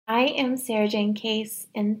I am Sarah Jane Case,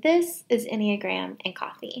 and this is Enneagram and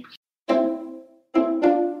Coffee.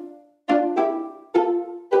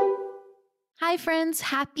 Hi, friends.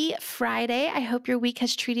 Happy Friday. I hope your week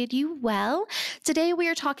has treated you well. Today, we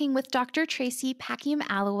are talking with Dr. Tracy Packiam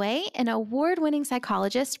Alloway, an award-winning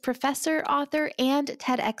psychologist, professor, author, and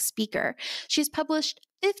TEDx speaker. She's published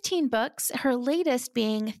 15 books, her latest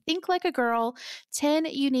being Think Like a Girl, 10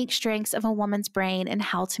 Unique Strengths of a Woman's Brain and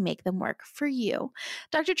How to Make Them Work for You.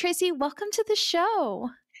 Dr. Tracy, welcome to the show.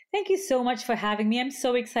 Thank you so much for having me. I'm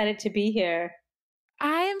so excited to be here.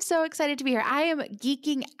 I am so excited to be here. I am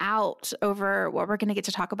geeking out over what we're going to get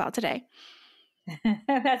to talk about today.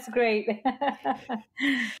 That's great.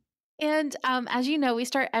 And as you know, we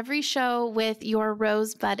start every show with your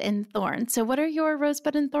rosebud and thorn. So what are your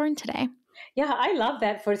rosebud and thorn today? Yeah, I love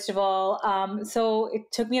that, first of all. So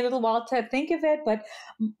it took me a little while to think of it, but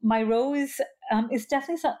my rose is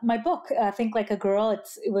definitely my book, Think Like a Girl.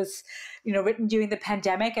 It was, written during the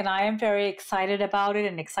pandemic, and I am very excited about it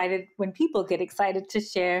and excited when people get excited to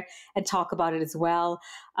share and talk about it as well.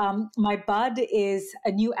 My bud is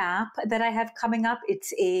a new app that I have coming up.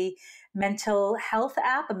 It's a mental health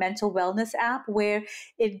app, a mental wellness app, where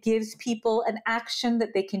it gives people an action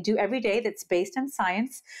that they can do every day that's based on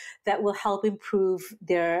science that will help improve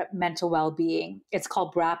their mental well-being. It's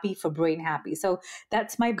called Brappy for Brain Happy. So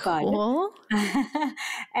that's my bud. Cool.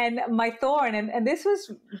 And my thorn, and this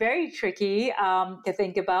was very tricky to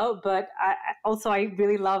think about, but I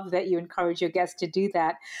really love that you encourage your guests to do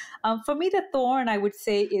that. For me, the thorn, I would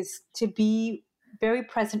say, is to be very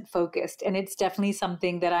present focused. And it's definitely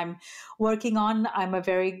something that I'm working on. I'm a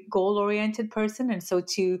very goal oriented person. And so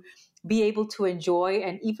to be able to enjoy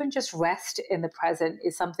and even just rest in the present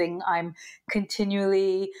is something I'm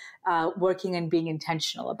continually working and being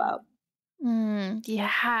intentional about.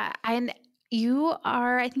 Yeah. And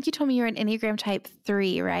I think you told me you're an Enneagram type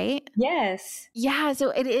 3, right? Yes. Yeah.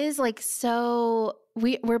 So it is like,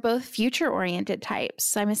 we're both future oriented types.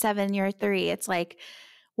 So I'm a 7, you're a 3. It's like,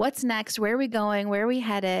 what's next? Where are we going? Where are we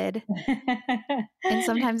headed? And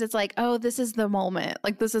sometimes it's like, oh, this is the moment.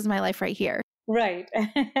 Like, this is my life right here. Right.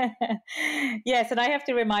 Yes. And I have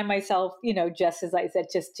to remind myself, just as I said,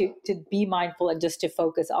 just to be mindful and just to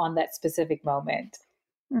focus on that specific moment.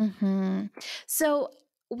 Mm-hmm. So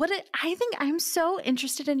I think I'm so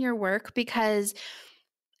interested in your work because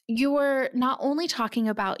you're not only talking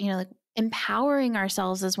about, like empowering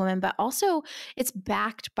ourselves as women, but also it's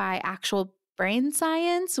backed by actual brain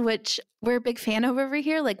science, which we're a big fan of over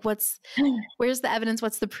here. Like where's the evidence?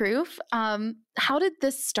 What's the proof? How did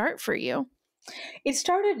this start for you? It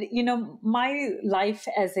started, my life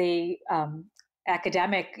as a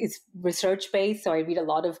academic is research based. So I read a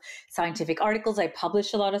lot of scientific articles. I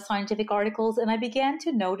publish a lot of scientific articles. And I began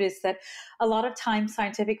to notice that a lot of times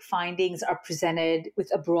scientific findings are presented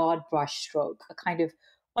with a broad brushstroke, a kind of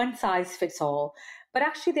one size fits all. But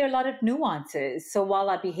actually, there are a lot of nuances. So while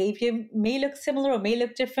our behavior may look similar or may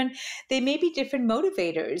look different, they may be different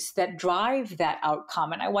motivators that drive that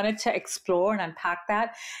outcome. And I wanted to explore and unpack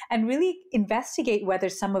that and really investigate whether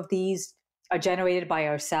some of these are generated by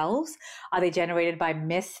ourselves. Are they generated by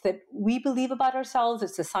myths that we believe about ourselves, that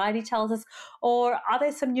society tells us? Or are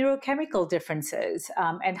there some neurochemical differences?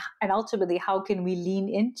 And ultimately, how can we lean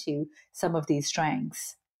into some of these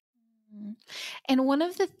strengths? And one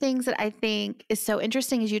of the things that I think is so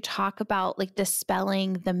interesting is you talk about like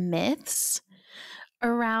dispelling the myths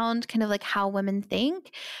around kind of like how women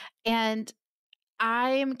think. And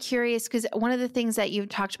I'm curious because one of the things that you've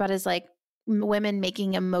talked about is like women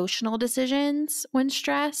making emotional decisions when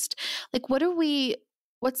stressed. Like what's the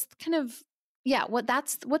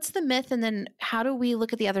myth? And then how do we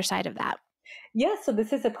look at the other side of that? Yeah, so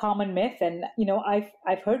this is a common myth, and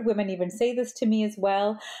I've heard women even say this to me as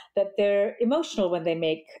well, that they're emotional when they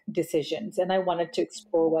make decisions, and I wanted to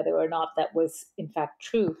explore whether or not that was in fact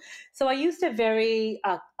true. So I used a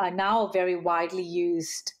now very widely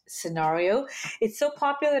used scenario. It's so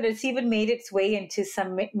popular that it's even made its way into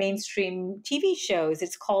some mainstream TV shows.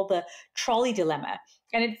 It's called the trolley dilemma.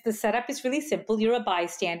 And the setup is really simple. You're a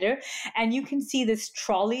bystander and you can see this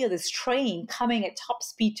trolley or this train coming at top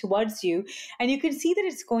speed towards you. And you can see that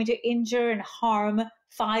it's going to injure and harm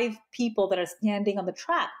 5 people that are standing on the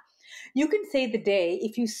track. You can save the day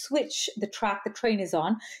if you switch the track the train is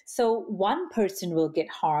on. So one person will get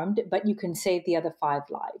harmed, but you can save the other 5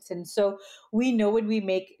 lives. And so we know when we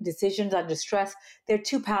make decisions under stress, there are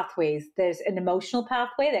 2 pathways. There's an emotional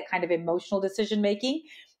pathway, that kind of emotional decision making.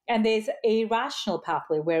 And there's a rational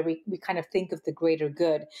pathway where we kind of think of the greater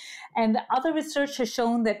good. And other research has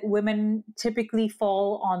shown that women typically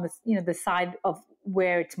fall on the side of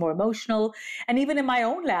where it's more emotional. And even in my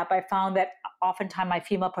own lab, I found that oftentimes my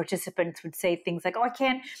female participants would say things like, "Oh, I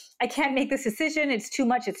can't make this decision. It's too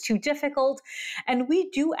much. It's too difficult." And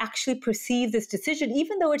we do actually perceive this decision,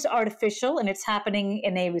 even though it's artificial and it's happening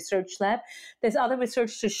in a research lab. There's other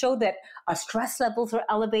research to show that our stress levels are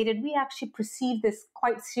elevated. We actually perceive this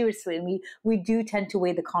quite seriously, and we do tend to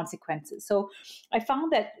weigh the consequences. So I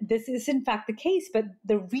found that this is in fact the case, but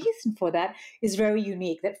the reason for that is very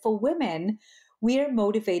unique, that for women, we are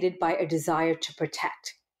motivated by a desire to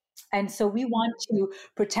protect. And so we want to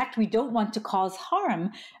protect, we don't want to cause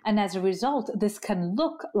harm. And as a result, this can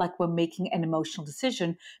look like we're making an emotional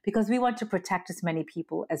decision because we want to protect as many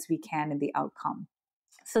people as we can in the outcome.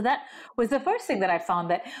 So that was the first thing that I found,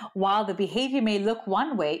 that while the behavior may look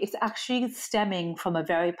one way, it's actually stemming from a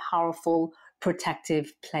very powerful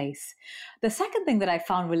protective place. The second thing that I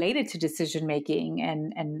found related to decision making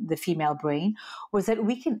and the female brain was that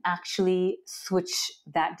we can actually switch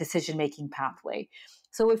that decision making pathway.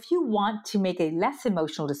 So if you want to make a less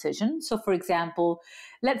emotional decision, so for example,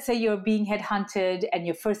 let's say you're being headhunted and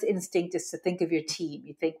your first instinct is to think of your team.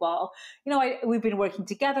 You think, well, we've been working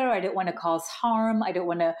together. I don't want to cause harm. I don't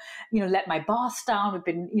want to, let my boss down. We've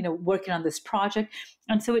been, working on this project.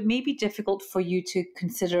 And so it may be difficult for you to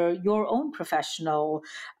consider your own professional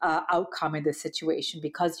outcome in this situation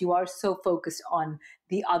because you are so focused on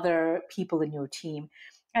the other people in your team.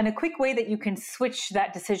 And a quick way that you can switch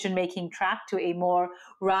that decision-making track to a more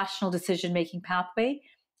rational decision-making pathway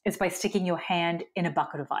is by sticking your hand in a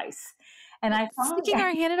bucket of ice. And I found sticking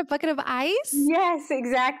our hand in a bucket of ice? Yes,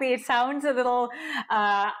 exactly. It sounds a little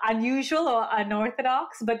unusual or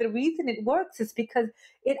unorthodox, but the reason it works is because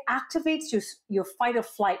it activates your fight or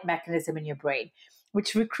flight mechanism in your brain,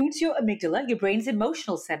 which recruits your amygdala, your brain's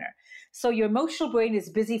emotional center. So your emotional brain is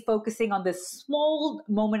busy focusing on this small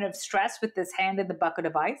moment of stress with this hand in the bucket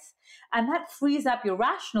of ice. And that frees up your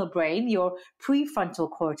rational brain, your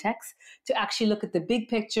prefrontal cortex, to actually look at the big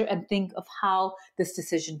picture and think of how this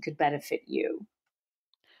decision could benefit you.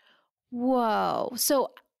 Whoa. So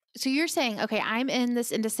you're saying, okay, I'm in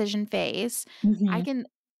this indecision phase. I Mm-hmm. can,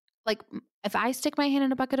 if I stick my hand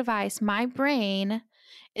in a bucket of ice, my brain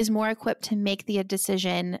is more equipped to make the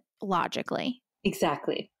decision logically.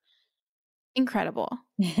 Exactly. Incredible.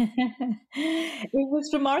 It was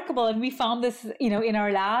remarkable, and we found this, in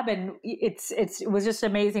our lab, and it was just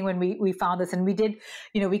amazing when we found this, and we did,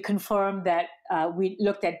 we confirmed that we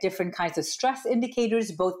looked at different kinds of stress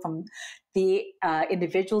indicators, both from the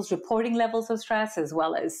individual's reporting levels of stress as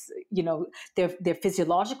well as their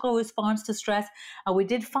physiological response to stress. We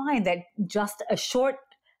did find that just a short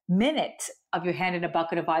minute of your hand in a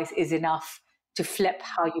bucket of ice is enough to flip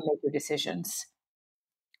how you make your decisions.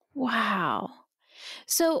 Wow.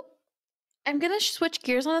 So I'm going to switch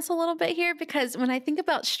gears on us a little bit here because when I think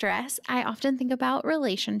about stress, I often think about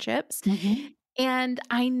relationships. Mm-hmm. And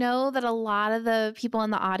I know that a lot of the people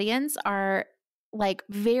in the audience are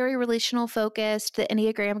very relational focused. The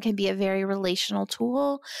Enneagram can be a very relational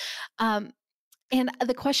tool. And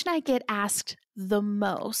the question I get asked the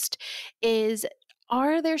most is,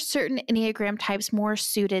 are there certain Enneagram types more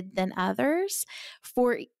suited than others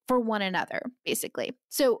for one another, basically?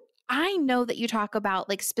 So I know that you talk about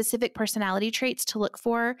specific personality traits to look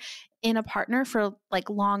for in a partner for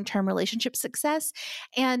long-term relationship success.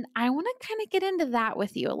 And I want to kind of get into that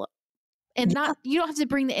with you a little. And you don't have to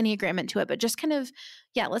bring the Enneagram into it, but just kind of,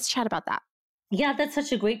 let's chat about that. Yeah, that's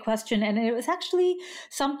such a great question. And it was actually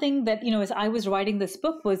something that, as I was writing this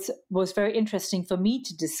book was very interesting for me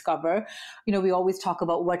to discover. We always talk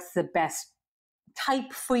about what's the best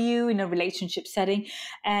type for you in a relationship setting.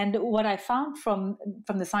 And what I found from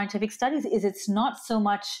the scientific studies is it's not so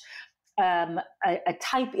much a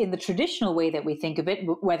type in the traditional way that we think of it,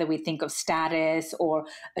 whether we think of status or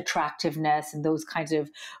attractiveness and those kinds of,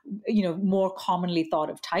 more commonly thought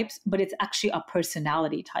of types, but it's actually our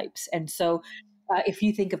personality types. And so if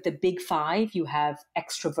you think of the big five, you have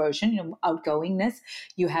extroversion, outgoingness,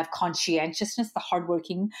 you have conscientiousness, the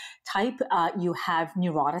hardworking type, you have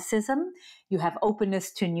neuroticism, you have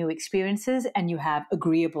openness to new experiences, and you have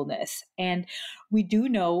agreeableness. And we do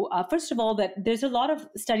know, first of all, that there's a lot of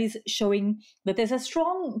studies showing that there's a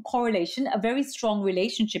strong correlation, a very strong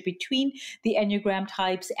relationship between the Enneagram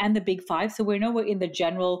types and the big five. So we know we're in the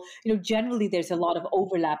general, generally there's a lot of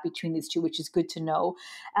overlap between these two, which is good to know.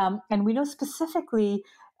 And we know specifically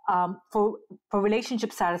for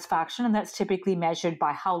relationship satisfaction, and that's typically measured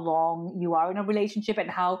by how long you are in a relationship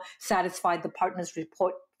and how satisfied the partners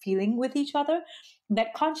report feeling with each other,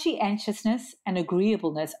 that conscientiousness and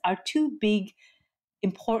agreeableness are two big,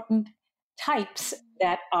 important types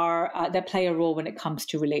that play a role when it comes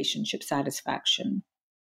to relationship satisfaction.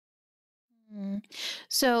 Mm.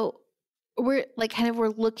 So we're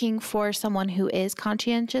looking for someone who is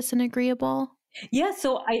conscientious and agreeable. Yeah,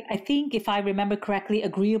 so I think if I remember correctly,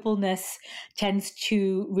 agreeableness tends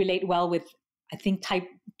to relate well with, I think, type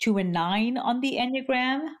 2 and 9 on the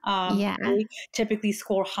Enneagram. Yeah. They typically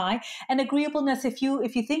score high. And agreeableness, if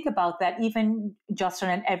you think about that, even just on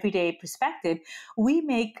an everyday perspective, we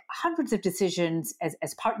make hundreds of decisions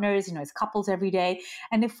as partners, as couples every day.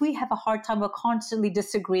 And if we have a hard time, we're constantly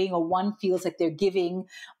disagreeing, or one feels like they're giving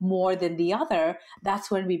more than the other, that's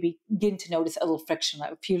when we begin to notice a little friction,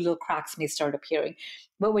 like a few little cracks may start appearing.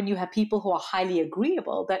 But when you have people who are highly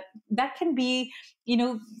agreeable, that can be,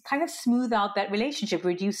 kind of smooth out that relationship,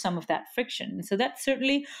 reduce some of that friction. So that's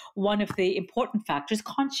certainly one of the important factors.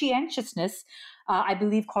 Conscientiousness, I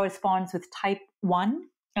believe, corresponds with type 1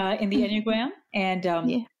 in the Enneagram. And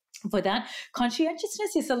Yeah. for that,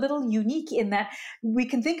 conscientiousness is a little unique in that we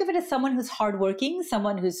can think of it as someone who's hardworking,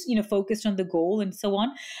 someone who's focused on the goal and so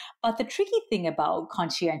on. But the tricky thing about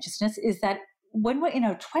conscientiousness is that when we're in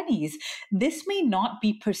our 20s, this may not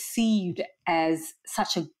be perceived as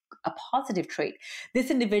such a positive trait.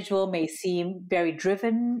 This individual may seem very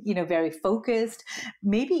driven, very focused,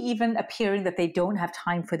 maybe even appearing that they don't have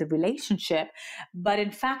time for the relationship. But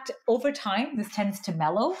in fact, over time, this tends to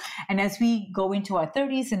mellow. And as we go into our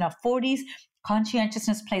 30s and our 40s,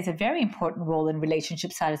 conscientiousness plays a very important role in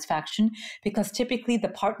relationship satisfaction, because typically the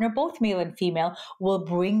partner, both male and female, will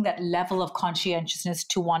bring that level of conscientiousness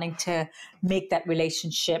to wanting to make that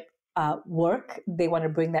relationship work. They want to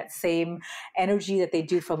bring that same energy that they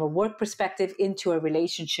do from a work perspective into a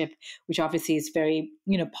relationship, which obviously is very,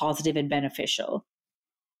 positive and beneficial.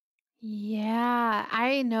 Yeah,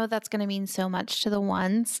 I know that's going to mean so much to the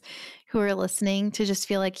ones who are listening, to just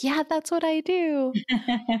feel like, yeah, that's what I do.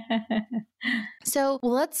 So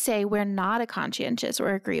let's say we're not a conscientious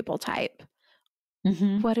or agreeable type.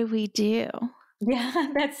 Mm-hmm. What do we do? Yeah,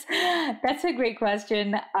 that's a great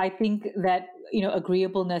question. I think that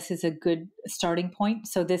agreeableness is a good starting point.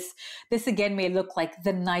 So this again may look like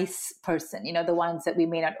the nice person, the ones that we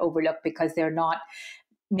may not overlook because they're not,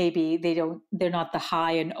 maybe they're not the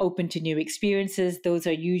high and open to new experiences. Those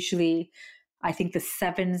are usually, I think, the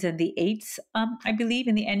 7s and the 8s, I believe,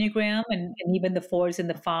 in the Enneagram, and even the 4s and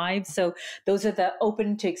the 5s. So those are the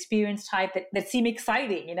open to experience type that seem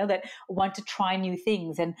exciting, that want to try new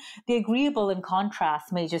things. And the agreeable, in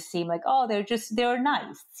contrast, may just seem like, oh, they're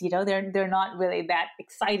nice, they're not really that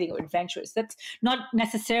exciting or adventurous. That's not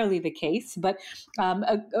necessarily the case, but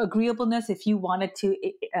agreeableness, if you wanted to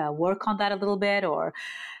work on that a little bit, or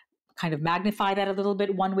kind of magnify that a little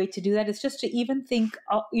bit, one way to do that is just to even think,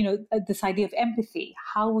 this idea of empathy.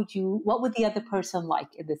 What would the other person like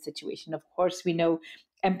in this situation? Of course, we know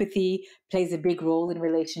empathy plays a big role in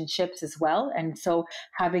relationships as well. And so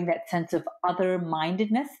having that sense of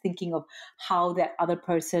other-mindedness, thinking of how that other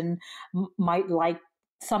person might like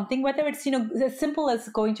something, whether it's, as simple as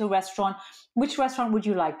going to a restaurant. Which restaurant would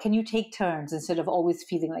you like? Can you take turns instead of always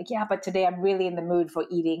feeling like, yeah, but today I'm really in the mood for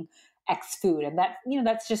eating X food? And that,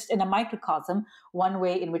 that's just, in a microcosm, one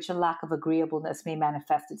way in which a lack of agreeableness may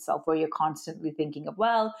manifest itself, where you're constantly thinking of,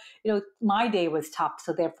 well, my day was tough,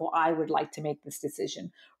 so therefore I would like to make this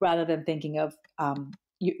decision, rather than thinking of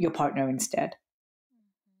your partner instead.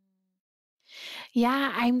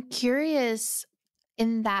 Yeah, I'm curious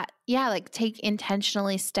in that, take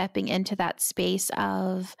intentionally stepping into that space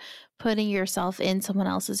of putting yourself in someone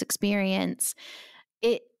else's experience.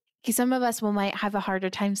 Some of us might have a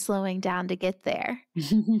harder time slowing down to get there,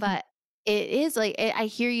 but it is I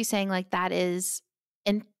hear you saying that is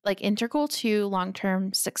integral to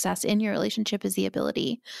long-term success in your relationship, is the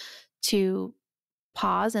ability to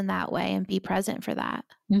pause in that way and be present for that.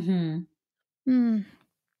 Mm-hmm. Mm.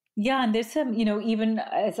 Yeah, and there's some, even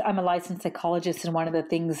as I'm a licensed psychologist, and one of the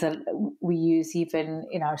things that we use even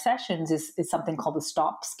in our sessions is something called the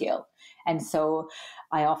stop skill. And so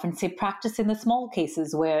I often say practice in the small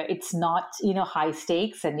cases where it's not, high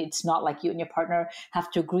stakes, and it's not like you and your partner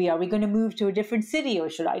have to agree, are we going to move to a different city, or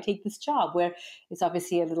should I take this job? Where it's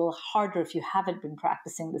obviously a little harder if you haven't been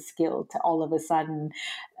practicing the skill to all of a sudden,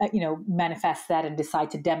 manifest that and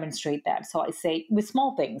decide to demonstrate that. So I say with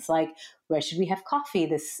small things like, where should we have coffee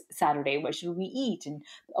this Saturday? Where should we eat? And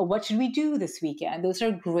what should we do this weekend? Those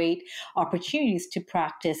are great opportunities to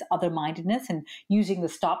practice other-mindedness and using the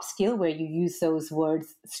stop skill, where you use those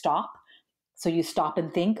words stop. So you stop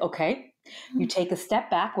and think, okay, you take a step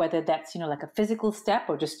back, whether that's, like a physical step,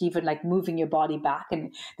 or just even like moving your body back.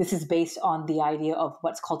 And this is based on the idea of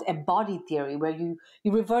what's called embodied theory, where you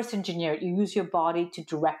reverse engineer it. You use your body to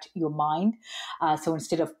direct your mind. So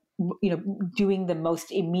instead of doing the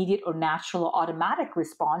most immediate or natural or automatic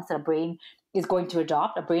response that a brain is going to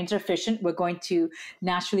adopt. Our brains are efficient. We're going to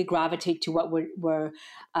naturally gravitate to what we're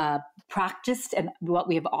practiced and what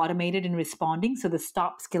we have automated in responding. So the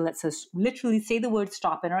stop skill lets us literally say the word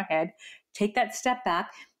stop in our head, take that step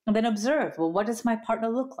back, and then observe, well, what does my partner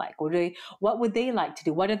look like? What would they like to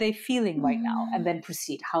do? What are they feeling right now? And then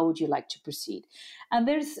proceed. How would you like to proceed? And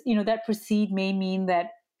there's, that proceed may mean that,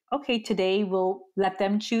 okay, today we'll let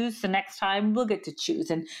them choose. The next time we'll get to choose.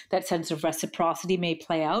 And that sense of reciprocity may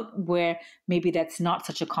play out where maybe that's not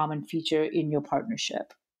such a common feature in your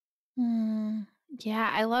partnership. Yeah,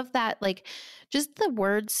 I love that. Like just the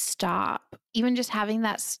word stop, even just having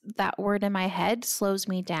that word in my head slows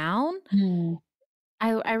me down.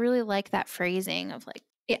 I really like that phrasing of like,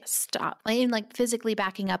 yeah, stop. Like physically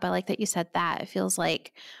backing up. I like that you said that. It feels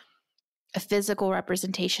like a physical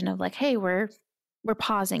representation of like, hey, we're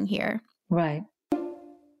pausing here. Right.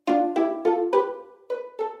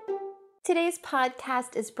 Today's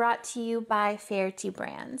podcast is brought to you by Fairty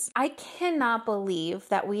Brands. I cannot believe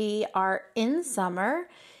that we are in summer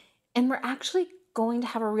and we're actually going to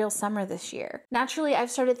have a real summer this year. Naturally, I've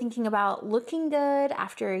started thinking about looking good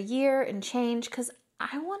after a year and change because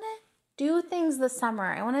I want to do things this summer.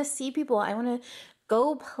 I want to see people. I want to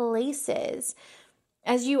go places.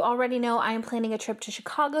 As you already know, I am planning a trip to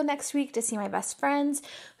Chicago next week to see my best friends,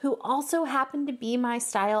 who also happen to be my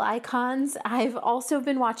style icons. I've also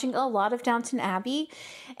been watching a lot of Downton Abbey,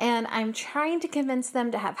 and I'm trying to convince them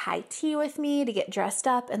to have high tea with me, to get dressed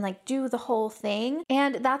up and like do the whole thing.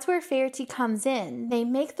 And that's where Fairty comes in. They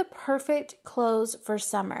make the perfect clothes for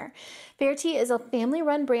summer. Fairty is a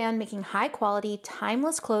family-run brand making high-quality,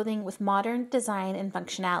 timeless clothing with modern design and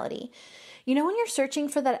functionality. You know, when you're searching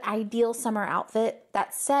for that ideal summer outfit,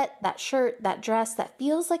 that set, that shirt, that dress that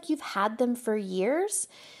feels like you've had them for years?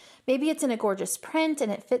 Maybe it's in a gorgeous print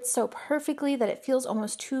and it fits so perfectly that it feels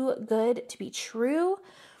almost too good to be true,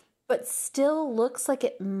 but still looks like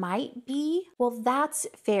it might be. Well, that's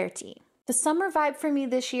Fairty. The summer vibe for me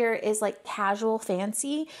this year is like casual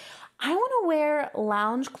fancy. I want to wear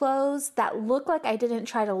lounge clothes that look like I didn't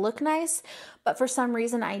try to look nice, but for some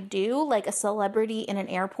reason I do, like a celebrity in an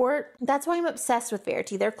airport. That's why I'm obsessed with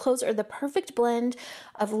Fairty. Their clothes are the perfect blend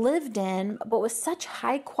of lived in, but with such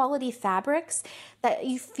high quality fabrics that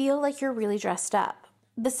you feel like you're really dressed up.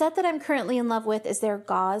 The set that I'm currently in love with is their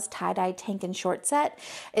gauze tie-dye tank and short set.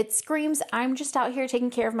 It screams, I'm just out here taking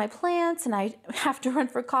care of my plants and I have to run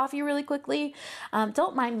for coffee really quickly.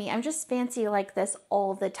 Don't mind me. I'm just fancy like this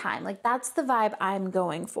all the time. Like that's the vibe I'm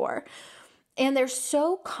going for. And they're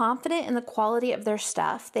so confident in the quality of their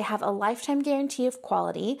stuff. They have a lifetime guarantee of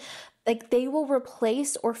quality. Like they will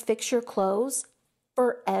replace or fix your clothes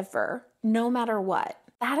forever, no matter what.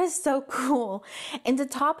 That is so cool. And to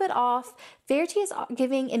top it off, Fairty is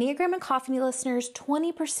giving Enneagram and Coffee listeners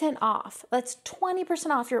 20% off. That's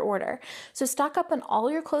 20% off your order. So stock up on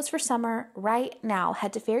all your clothes for summer right now.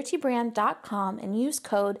 Head to fairtybrand.com and use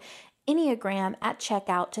code Enneagram at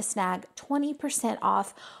checkout to snag 20%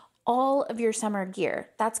 off all of your summer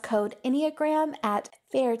gear. That's code Enneagram at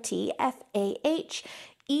Fairty,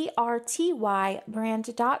 FAHERTY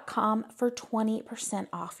brand.com for 20%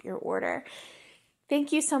 off your order.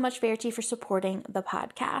 Thank you so much, Fairty, for supporting the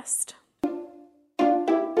podcast.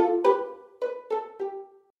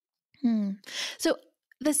 So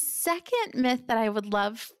the second myth that I would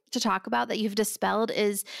love to talk about that you've dispelled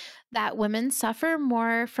is that women suffer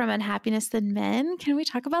more from unhappiness than men. Can we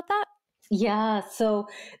talk about that? Yeah, so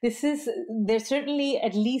there's certainly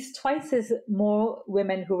at least twice as more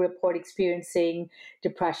women who report experiencing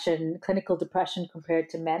depression, clinical depression compared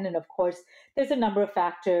to men. And of course, there's a number of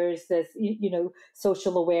factors. There's,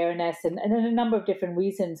 social awareness and a number of different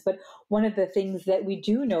reasons. But one of the things that we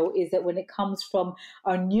do know is that when it comes from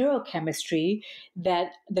our neurochemistry,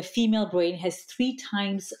 that the female brain has 3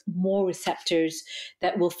 times more receptors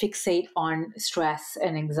that will fixate on stress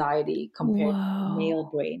and anxiety compared to the male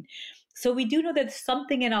brain. So we do know that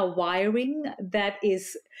something in our wiring that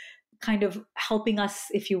is kind of helping us,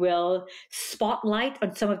 if you will, spotlight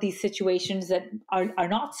on some of these situations that are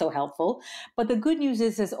not so helpful. But the good news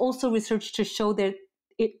is there's also research to show that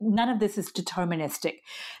none of this is deterministic,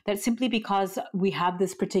 that simply because we have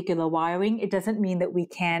this particular wiring, it doesn't mean that we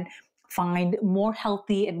can find more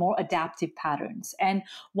healthy and more adaptive patterns. And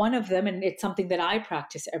one of them, and it's something that I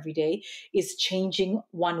practice every day, is changing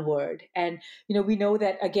one word. And, we know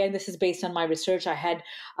that, again, this is based on my research. I had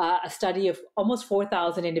a study of almost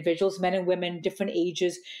 4,000 individuals, men and women, different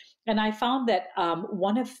ages. And I found that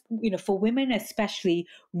for women especially,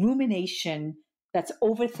 rumination that's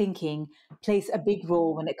overthinking plays a big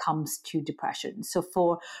role when it comes to depression. So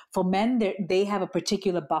for men, they have a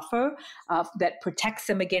particular buffer that protects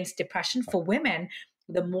them against depression. For women,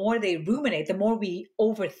 the more they ruminate, the more we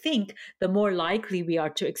overthink, the more likely we are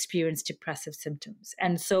to experience depressive symptoms.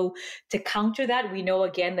 And so to counter that, we know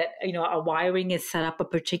again that, our wiring is set up a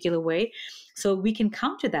particular way. So we can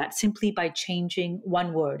counter that simply by changing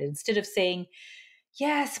one word. Instead of saying,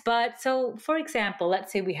 yes, but so for example,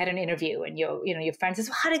 let's say we had an interview and your friend says,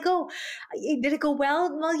 well, how'd it go? Did it go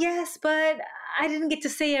well? Well, yes, but I didn't get to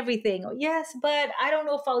say everything. Or, yes, but I don't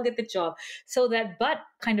know if I'll get the job. So that but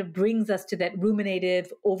kind of brings us to that ruminative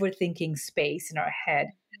overthinking space in our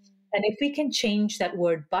head. And if we can change that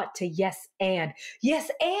word but to yes, and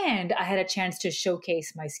I had a chance to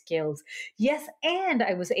showcase my skills. Yes, and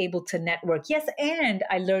I was able to network. Yes, and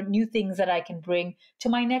I learned new things that I can bring to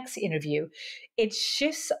my next interview. It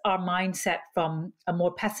shifts our mindset from a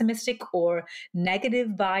more pessimistic or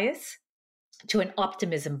negative bias to an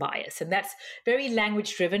optimism bias. And that's very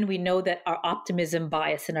language driven. We know that our optimism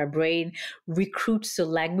bias in our brain recruits the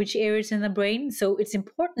language areas in the brain. So it's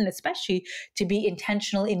important, especially, to be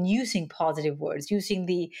intentional in using positive words, using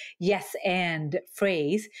the yes and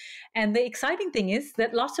phrase. And the exciting thing is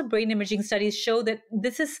that lots of brain imaging studies show that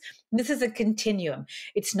this is a continuum.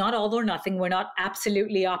 It's not all or nothing. We're not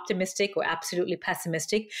absolutely optimistic or absolutely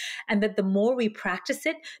pessimistic. And that the more we practice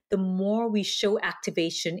it, the more we show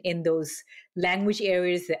activation in those language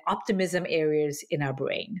areas, the optimism areas in our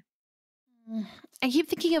brain. I keep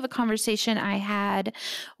thinking of a conversation I had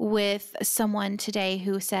with someone today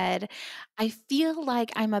who said, I feel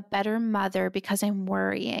like I'm a better mother because I'm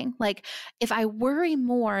worrying. Like if I worry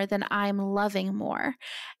more, then I'm loving more.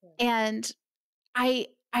 And I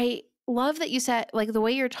love that you said, like, the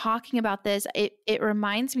way you're talking about this, it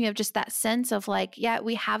reminds me of just that sense of like, yeah,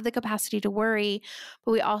 we have the capacity to worry,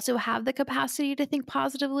 but we also have the capacity to think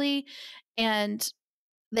positively. And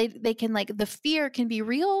they can, like, the fear can be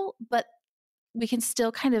real, but we can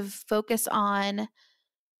still kind of focus on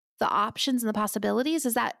the options and the possibilities.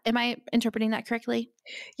 Am I interpreting that correctly?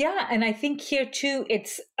 Yeah. And I think here too,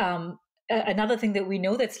 it's another thing that we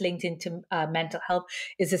know that's linked into mental health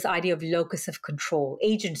is this idea of locus of control,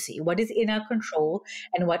 agency. What is in our control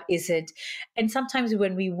and what isn't? And sometimes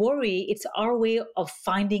when we worry, it's our way of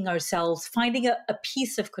finding ourselves, finding a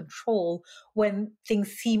piece of control when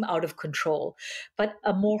things seem out of control. But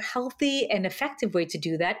a more healthy and effective way to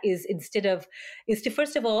do that is to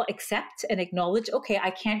first of all accept and acknowledge, okay,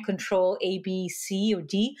 I can't control A, B, C, or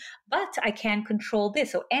D, but I can control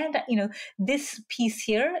this. So, and this piece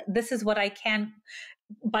here, this is what I can,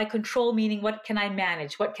 by control, meaning what can I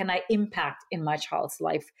manage? What can I impact in my child's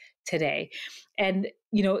life today? And,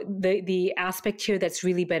 the aspect here that's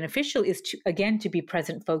really beneficial is to be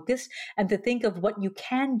present focused and to think of what you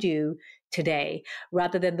can do today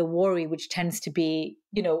rather than the worry, which tends to be,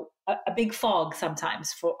 a big fog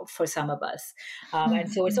sometimes for some of us.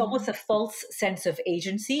 And so it's almost a false sense of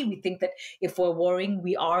agency. We think that if we're worrying,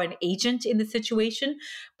 we are an agent in the situation,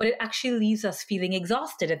 but it actually leaves us feeling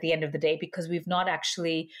exhausted at the end of the day because we've not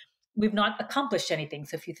accomplished anything.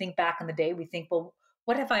 So if you think back in the day, we think, well,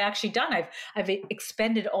 what have I actually done? I've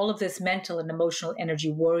expended all of this mental and emotional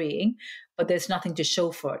energy worrying, but there's nothing to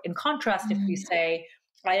show for it. In contrast, if we say,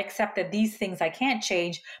 I accept that these things I can't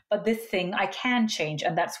change, but this thing I can change,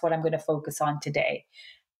 and that's what I'm going to focus on today.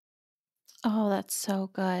 Oh, that's so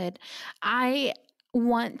good. I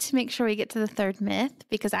want to make sure we get to the third myth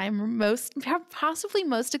because I'm possibly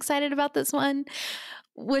most excited about this one,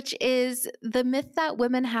 which is the myth that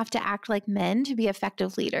women have to act like men to be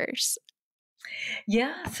effective leaders.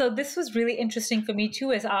 Yeah, so this was really interesting for me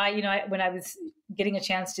too, as when I was getting a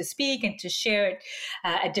chance to speak and to share it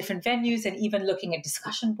at different venues and even looking at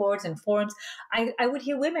discussion boards and forums, I would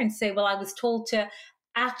hear women say, well, I was told to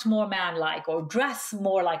act more man-like or dress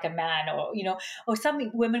more like a man, or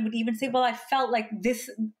some women would even say, well, I felt like this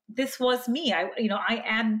was me. I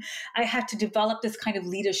had to develop this kind of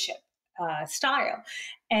leadership style.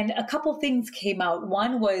 And a couple things came out.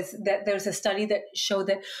 One was that there's a study that showed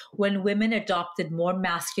that when women adopted more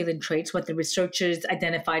masculine traits, what the researchers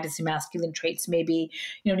identified as masculine traits, maybe,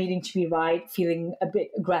 needing to be right, feeling a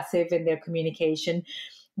bit aggressive in their communication,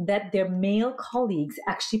 that their male colleagues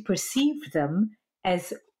actually perceived them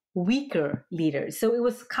as weaker leaders. So it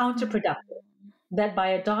was counterproductive. That by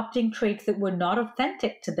adopting traits that were not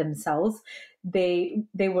authentic to themselves, they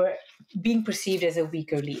were being perceived as a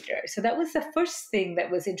weaker leader. So that was the first thing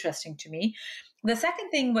that was interesting to me. The second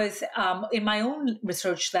thing was in my own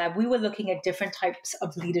research lab, we were looking at different types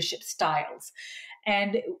of leadership styles.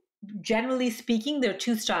 And generally speaking, there are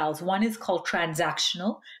two styles. One is called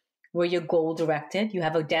transactional, where you're goal directed, you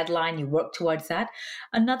have a deadline, you work towards that.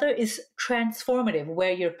 Another is transformative,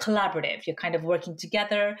 where you're collaborative, you're kind of working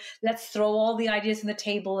together. Let's throw all the ideas on the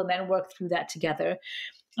table and then work through that together.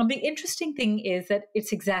 And the interesting thing is that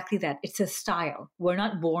it's exactly that. It's a style. We're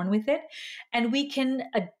not born with it, and we can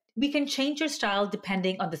change your style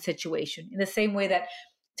depending on the situation. In the same way that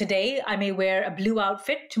today I may wear a blue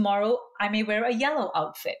outfit, tomorrow I may wear a yellow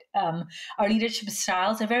outfit. Our leadership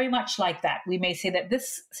styles are very much like that. We may say that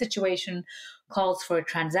this situation calls for a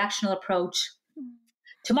transactional approach.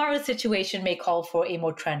 Tomorrow's situation may call for a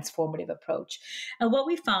more transformative approach. And what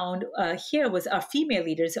we found here was our female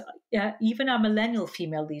leaders, even our millennial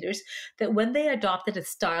female leaders, that when they adopted a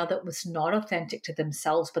style that was not authentic to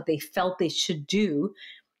themselves, but they felt they should do,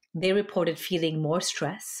 they reported feeling more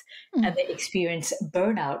stress and they experienced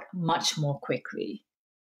burnout much more quickly.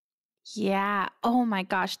 Yeah. Oh my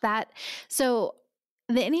gosh. So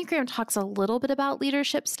the Enneagram talks a little bit about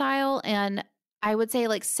leadership style, and I would say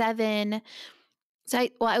like 7. So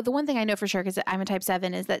the one thing I know for sure, because I'm a type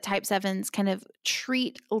 7, is that type 7s kind of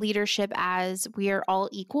treat leadership as we are all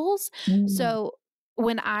equals. So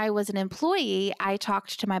when I was an employee, I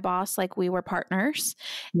talked to my boss like we were partners.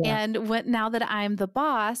 Yeah. And now that I'm the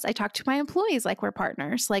boss, I talk to my employees like we're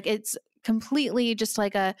partners. Like it's completely just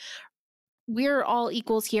like we're all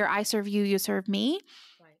equals here. I serve you, you serve me.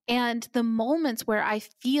 Right. And the moments where I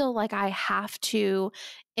feel like I have to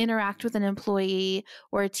interact with an employee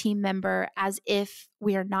or a team member as if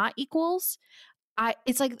we are not equals,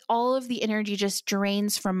 it's like all of the energy just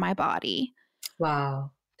drains from my body.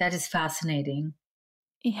 Wow, that is fascinating.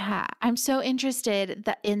 Yeah, I'm so interested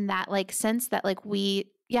in that like sense that like when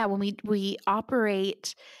we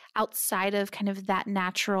operate outside of kind of that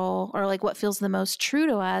natural or like what feels the most true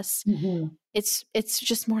to us, it's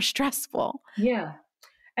just more stressful. Yeah.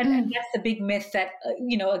 And that's the big myth that,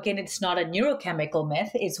 again, it's not a neurochemical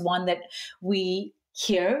myth. It's one that we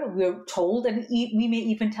hear, we're told, and we may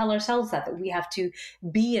even tell ourselves that we have to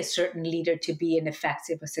be a certain leader to be an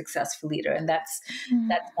effective or successful leader. And that's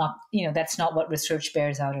not what research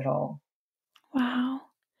bears out at all. Wow.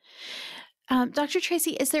 Dr.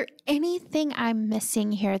 Tracy, is there anything I'm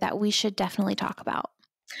missing here that we should definitely talk about?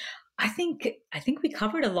 I think we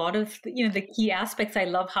covered a lot of the key aspects. I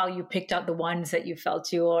love how you picked out the ones that you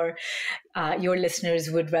felt your listeners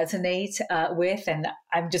would resonate with, and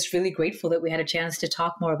I'm just really grateful that we had a chance to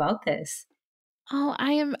talk more about this. Oh,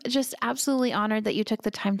 I am just absolutely honored that you took the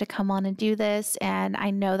time to come on and do this, and I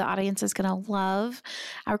know the audience is going to love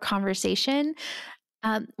our conversation.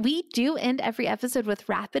 We do end every episode with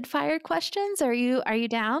rapid fire questions. Are you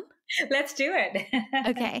down? Let's do it.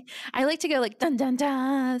 Okay. I like to go like dun dun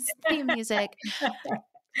dun theme music.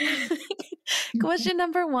 Question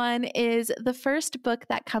number 1 is the first book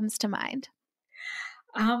that comes to mind.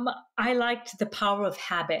 I liked The Power of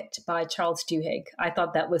Habit by Charles Duhigg. I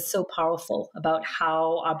thought that was so powerful about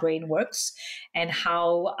how our brain works and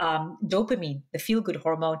how dopamine, the feel-good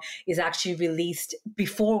hormone, is actually released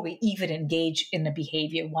before we even engage in the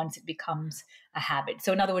behavior once it becomes a habit.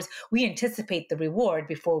 So in other words, we anticipate the reward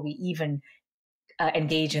before we even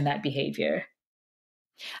engage in that behavior.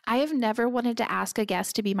 I have never wanted to ask a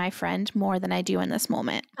guest to be my friend more than I do in this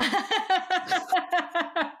moment.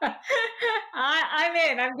 I'm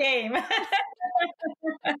in. I'm game.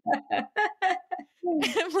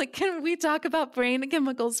 I'm like, can we talk about brain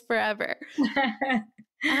chemicals forever?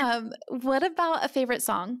 What about a favorite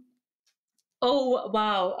song? Oh,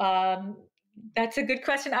 wow. That's a good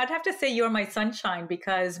question. I'd have to say You're My Sunshine,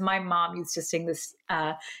 because my mom used to sing this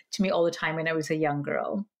to me all the time when I was a young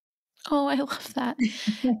girl. Oh, I love that.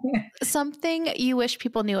 Something you wish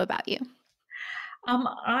people knew about you.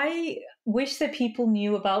 I wish that people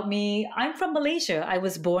knew about me. I'm from Malaysia. I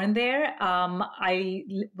was born there. I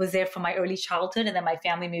was there for my early childhood, and then my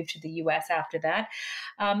family moved to the US after that.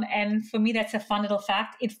 And for me, that's a fun little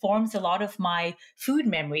fact. It forms a lot of my food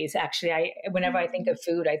memories, actually. Whenever I think of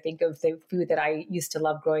food, I think of the food that I used to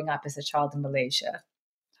love growing up as a child in Malaysia.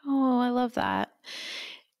 Oh, I love that.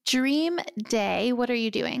 Dream day, what are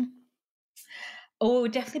you doing? Oh, it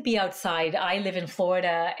would definitely be outside. I live in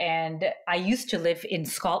Florida, and I used to live in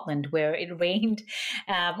Scotland, where it rained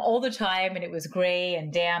all the time and it was gray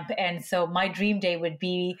and damp. And so my dream day would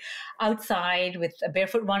be outside with a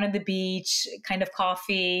barefoot run on the beach, kind of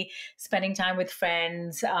coffee, spending time with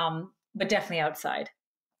friends, but definitely outside.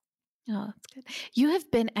 Oh, that's good. You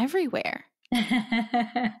have been everywhere.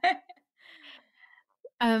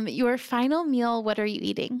 Your final meal, what are you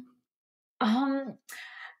eating?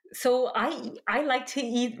 So I like to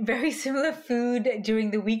eat very similar food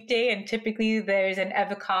during the weekday, and typically there's an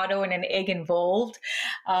avocado and an egg involved.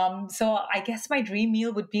 So I guess my dream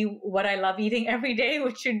meal would be what I love eating every day,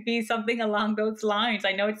 which would be something along those lines.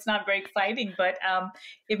 I know it's not very exciting, but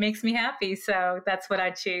it makes me happy. So that's what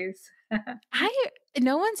I choose. I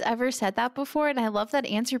no one's ever said that before, and I love that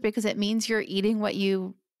answer because it means you're eating what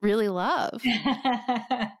you really love.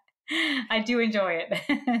 I do enjoy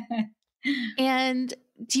it. And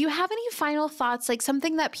do you have any final thoughts, like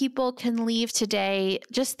something that people can leave today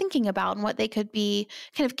just thinking about and what they could be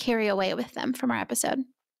kind of carry away with them from our episode?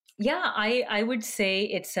 Yeah, I would say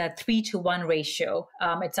it's a 3-to-1 ratio.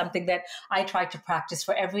 It's something that I try to practice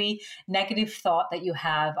for every negative thought that you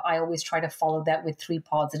have. I always try to follow that with 3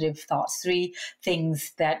 positive thoughts, 3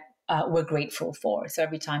 things that we're grateful for. So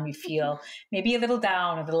every time you feel maybe a little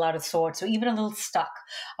down, a little out of sorts, or even a little stuck,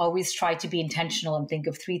 I always try to be intentional and think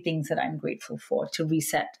of 3 things that I'm grateful for to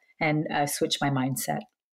reset and switch my mindset.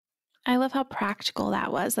 I love how practical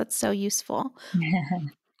that was. That's so useful.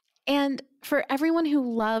 And for everyone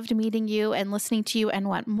who loved meeting you and listening to you and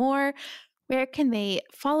want more, where can they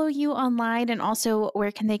follow you online, and also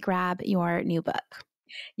where can they grab your new book?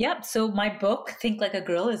 Yep. So my book, Think Like a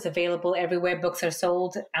Girl, is available everywhere books are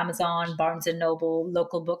sold: Amazon, Barnes and Noble,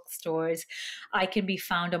 local bookstores. I can be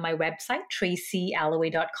found on my website,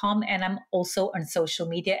 tracyalloway.com. And I'm also on social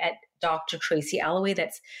media at Dr. Tracy Alloway.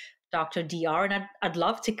 That's Dr. DR. And I'd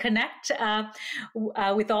love to connect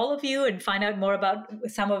with all of you and find out more about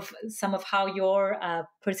some of how your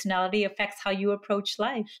personality affects how you approach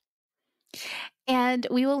life. And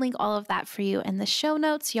we will link all of that for you in the show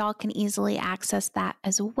notes. Y'all can easily access that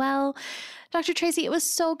as well. Dr. Tracy, it was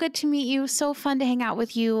so good to meet you. So fun to hang out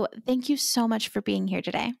with you. Thank you so much for being here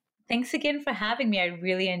today. Thanks again for having me. I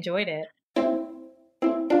really enjoyed it.